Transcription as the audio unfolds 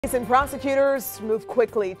And prosecutors move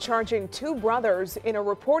quickly, charging two brothers in a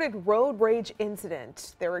reported road rage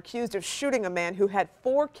incident. They're accused of shooting a man who had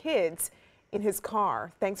 4 kids in his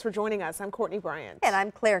car. Thanks for joining us. I'm Courtney Bryant. And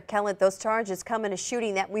I'm Claire Kellett. Those charges come in a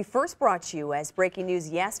shooting that we first brought you as breaking news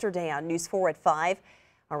yesterday on News 4 at 5.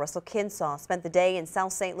 Our Russell Kinsaw spent the day in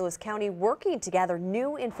South St. Louis County working to gather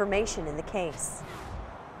new information in the case.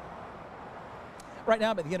 Right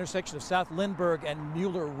now I'm at the intersection of South Lindbergh and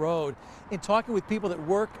Mueller Road. In talking with people that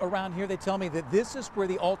work around here, they tell me that this is where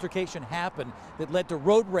the altercation happened that led to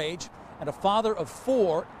road rage and a father of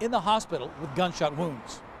 4 in the hospital with gunshot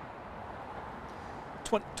wounds.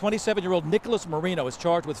 27-year-old Joseph Marino is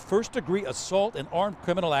charged with first-degree assault and armed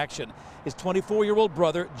criminal action. His 24-year-old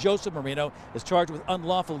brother, Joseph Marino, is charged with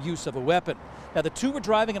unlawful use of a weapon. Now, the two were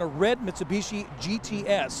driving in a red Mitsubishi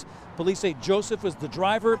GTS. Police say Joseph was the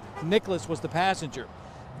driver, Nicholas was the passenger.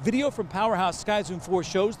 Video from Powerhouse Sky Zoom 4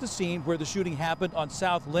 shows the scene where the shooting happened on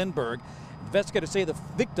South Lindbergh. Investigators say the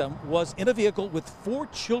victim was in a vehicle with 4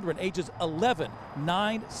 children ages 11,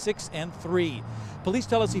 9, 6, and 3. Police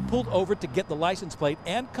tell us he pulled over to get the license plate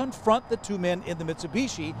and confront the 2 men in the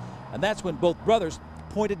Mitsubishi, and that's when both brothers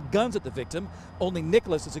pointed guns at the victim. Only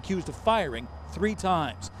Nicholas is accused of firing 3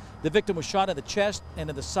 times. The victim was shot in the chest and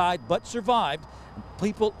in the side but survived.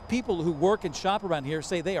 People who work and shop around here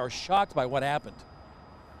say they are shocked by what happened.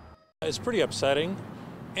 It's pretty upsetting.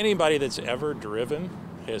 Anybody that's ever driven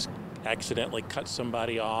has accidentally cut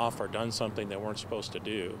somebody off or done something they weren't supposed to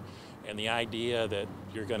do. And the idea that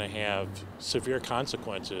you're going to have severe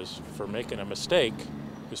consequences for making a mistake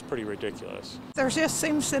is pretty ridiculous. There just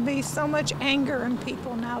seems to be so much anger in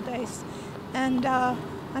people nowadays. And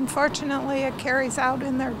unfortunately it carries out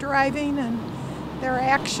in their driving and their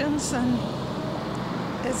actions, and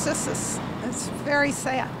it's very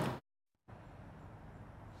sad.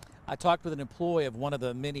 I talked with an employee of one of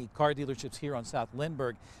the many car dealerships here on South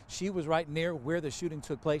Lindbergh. She was right near where the shooting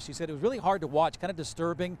took place. She said it was really hard to watch, kind of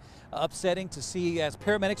disturbing, upsetting to see as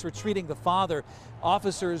paramedics were treating the father.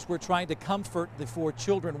 Officers were trying to comfort the 4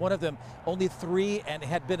 children, one of them only 3 and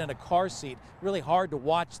had been in a car seat. Really hard to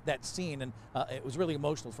watch that scene, and it was really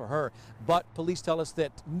emotional for her. But police tell us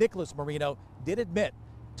that Joseph Marino did admit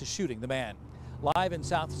to shooting the man. Live in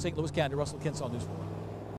South St. Louis County, Russell Kinsaw, News 4.